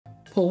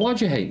Paul,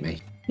 why'd you hate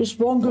me? Just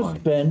one good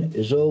spin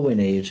is all we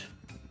need.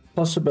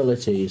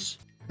 Possibilities.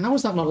 How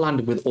has that not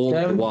landed with all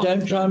the one?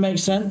 Don't try and make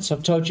sense.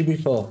 I've told you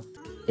before.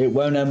 It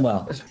won't end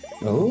well.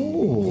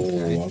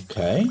 Oh,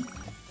 okay.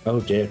 Oh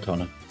dear,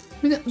 Connor.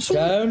 I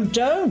mean,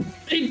 Don't.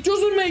 It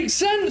doesn't make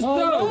sense,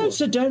 though. No,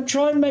 so don't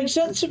try and make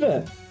sense of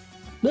it.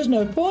 There's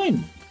no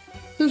point.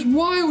 There's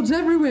wilds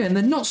everywhere and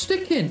they're not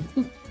sticking.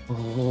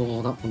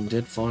 Oh, that one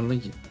did finally,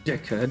 you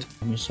dickhead.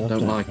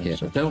 Don't like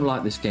it. I don't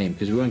like this game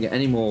because we won't get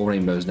any more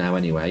rainbows now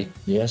anyway.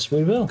 Yes,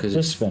 we will. Because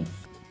This spin.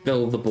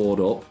 Fill the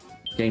board up.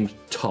 Game's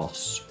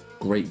toss.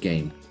 Great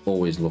game.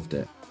 Always loved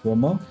it. One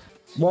more.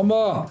 One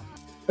more.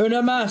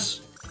 Una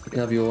mas.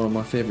 Gav, you're one of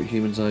my favourite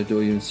humans. I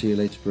adore you and see you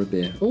later for a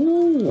beer.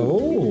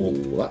 Oh,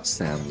 that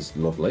sounds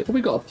lovely. Oh,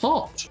 we got a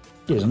pot.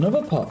 Here's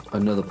another pot.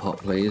 Another pot,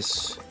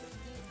 please.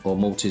 Or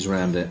multis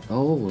round it.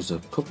 Oh, there's a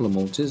couple of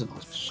multis.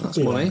 That's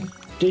money.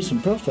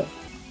 Decent profit.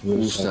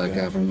 Also,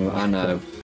 Gavin, I know.